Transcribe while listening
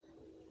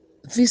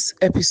This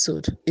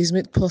episode is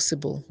made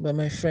possible by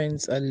my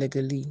friends at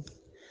Legally.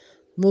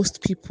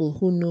 Most people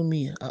who know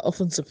me are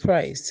often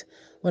surprised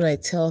when I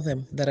tell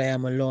them that I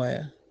am a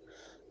lawyer.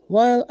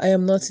 While I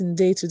am not in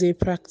day-to-day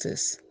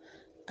practice,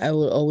 I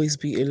will always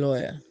be a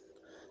lawyer.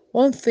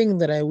 One thing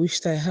that I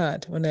wished I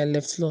had when I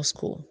left law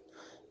school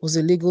was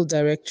a legal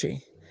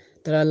directory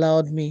that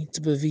allowed me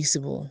to be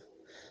visible.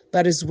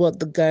 That is what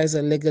the guys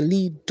at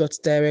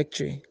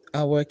legally.directory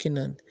are working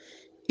on.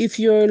 If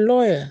you're a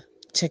lawyer,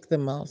 check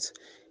them out.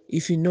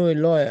 If you know a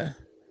lawyer,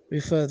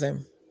 refer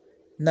them.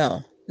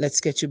 Now,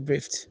 let's get you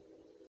briefed.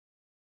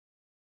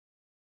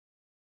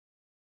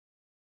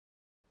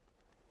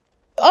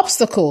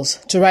 Obstacles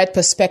to right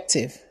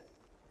perspective.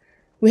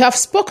 We have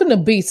spoken a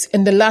bit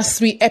in the last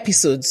 3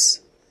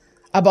 episodes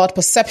about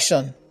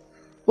perception,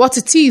 what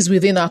it is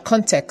within our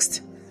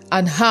context,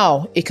 and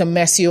how it can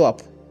mess you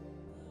up.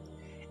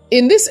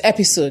 In this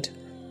episode,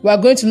 we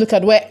are going to look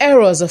at where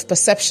errors of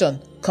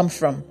perception come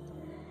from.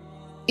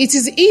 It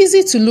is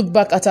easy to look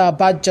back at our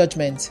bad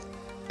judgment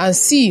and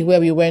see where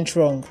we went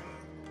wrong.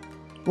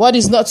 What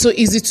is not so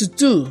easy to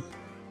do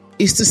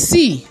is to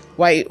see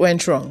why it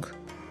went wrong.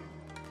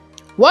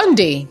 One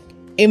day,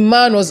 a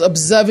man was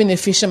observing a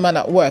fisherman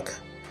at work.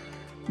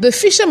 The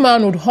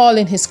fisherman would haul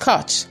in his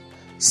catch,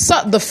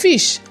 salt the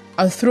fish,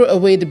 and throw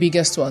away the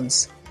biggest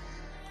ones.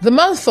 The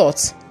man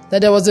thought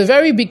that there was a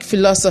very big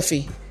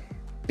philosophy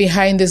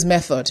behind this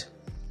method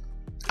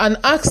and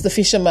asked the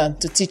fisherman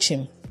to teach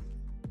him.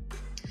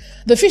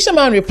 The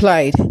fisherman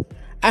replied,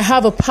 "I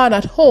have a pan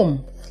at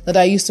home that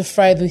I used to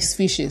fry these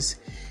fishes.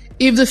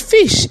 If the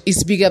fish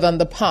is bigger than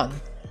the pan,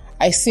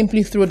 I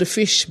simply throw the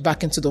fish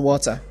back into the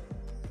water."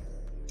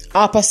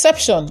 Our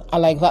perception are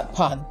like that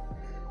pan.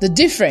 The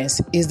difference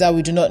is that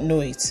we do not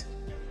know it.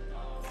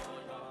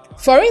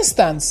 For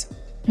instance,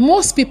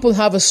 most people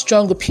have a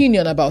strong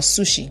opinion about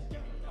sushi,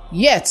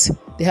 yet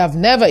they have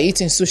never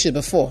eaten sushi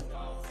before.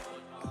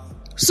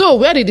 So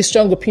where did the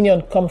strong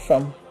opinion come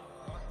from?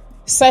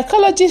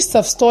 Psychologists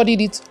have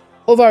studied it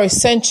over a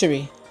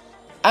century,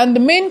 and the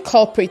main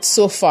culprits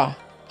so far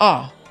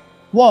are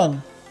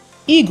 1.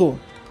 Ego,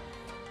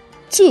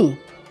 2.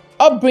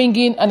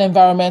 Upbringing and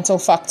environmental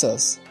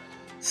factors,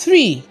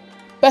 3.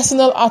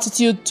 Personal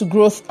attitude to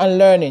growth and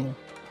learning,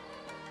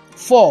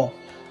 4.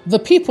 The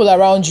people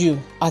around you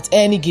at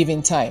any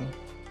given time.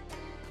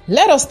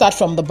 Let us start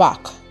from the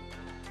back.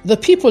 The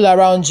people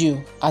around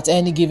you at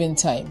any given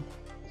time.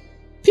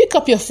 Pick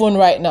up your phone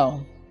right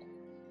now.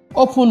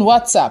 Open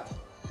WhatsApp.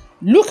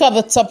 Look at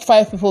the top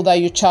 5 people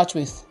that you chat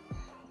with.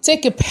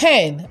 Take a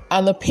pen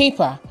and a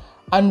paper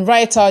and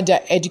write out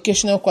their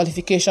educational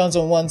qualifications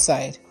on one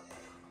side.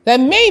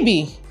 Then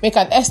maybe make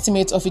an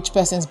estimate of each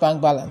person's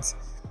bank balance.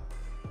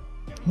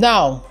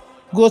 Now,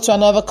 go to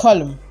another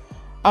column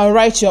and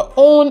write your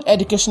own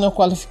educational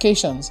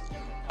qualifications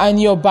and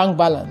your bank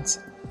balance.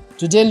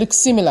 Do they look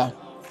similar?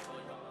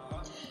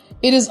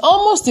 It is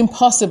almost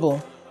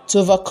impossible to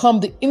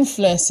overcome the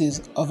influences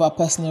of our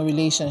personal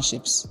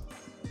relationships.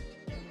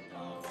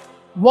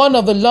 One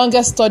of the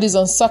longest studies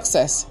on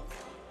success,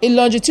 a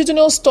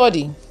longitudinal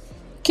study,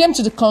 came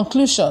to the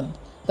conclusion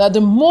that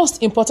the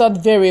most important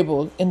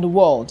variable in the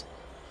world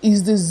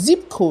is the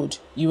zip code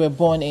you were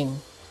born in.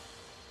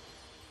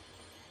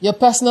 Your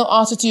personal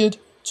attitude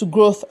to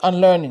growth and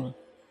learning.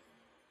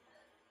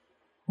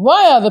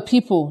 Why are the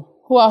people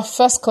who are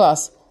first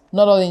class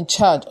not all in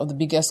charge of the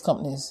biggest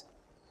companies?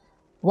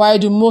 Why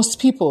do most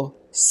people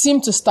seem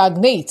to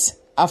stagnate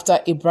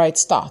after a bright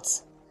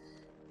start?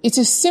 It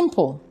is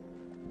simple.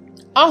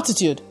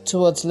 Attitude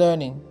towards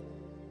learning.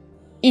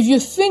 If you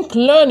think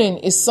learning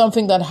is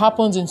something that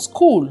happens in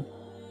school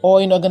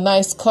or in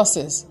organized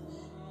courses,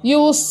 you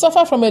will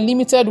suffer from a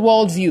limited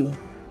worldview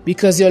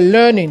because your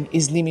learning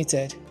is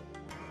limited.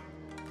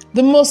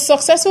 The most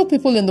successful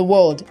people in the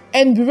world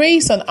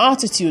embrace an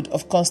attitude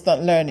of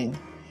constant learning.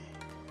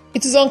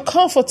 It is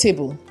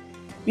uncomfortable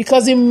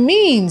because it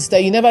means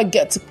that you never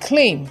get to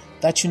claim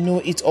that you know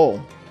it all.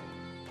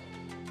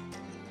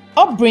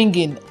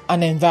 Upbringing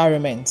and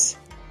environment.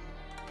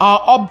 Our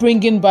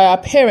upbringing by our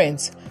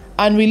parents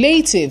and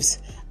relatives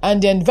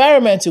and the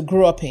environment we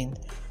grew up in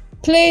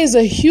plays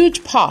a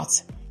huge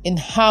part in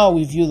how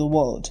we view the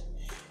world.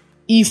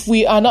 If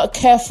we are not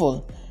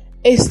careful,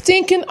 a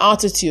stinking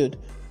attitude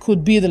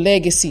could be the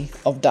legacy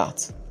of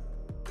that.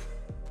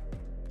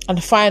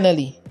 And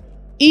finally,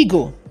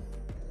 ego.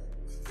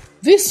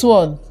 This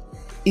one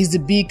is the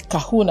big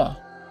kahuna.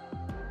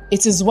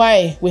 It is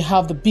why we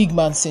have the big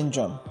man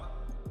syndrome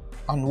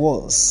and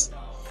worse.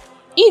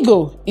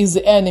 Ego is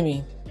the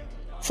enemy.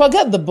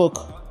 Forget the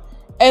book.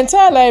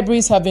 Entire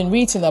libraries have been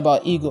written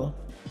about ego,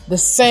 the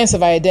sense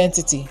of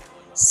identity,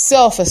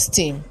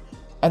 self-esteem,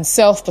 and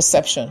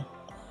self-perception.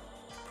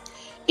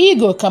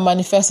 Ego can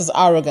manifest as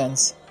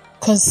arrogance,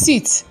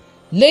 conceit,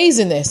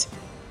 laziness,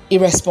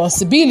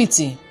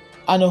 irresponsibility,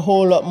 and a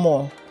whole lot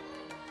more.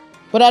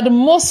 But at the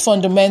most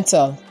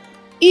fundamental,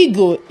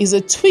 ego is a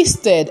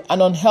twisted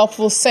and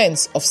unhelpful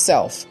sense of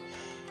self.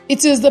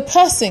 It is the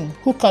person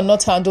who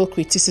cannot handle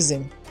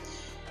criticism.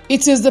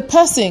 It is the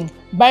person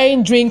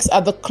buying drinks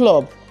at the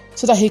club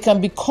so that he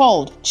can be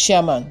called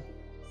chairman.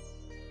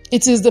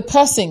 It is the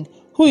person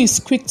who is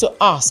quick to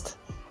ask,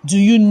 "Do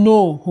you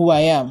know who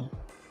I am?"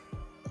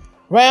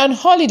 Ryan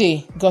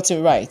Holiday got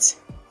it right.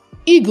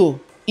 Ego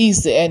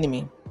is the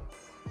enemy.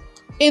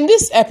 In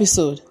this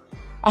episode,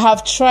 I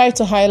have tried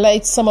to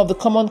highlight some of the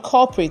common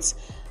culprits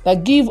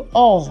that give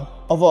all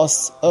of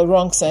us a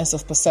wrong sense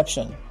of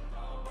perception.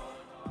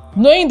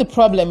 Knowing the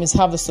problem is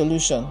half the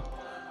solution.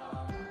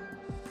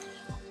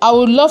 I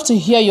would love to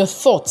hear your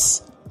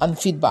thoughts and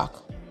feedback.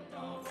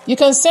 You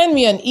can send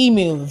me an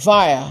email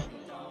via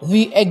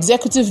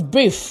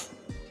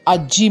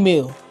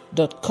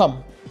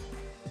theexecutivebrief@gmail.com.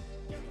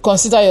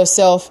 Consider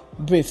yourself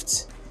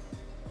briefed.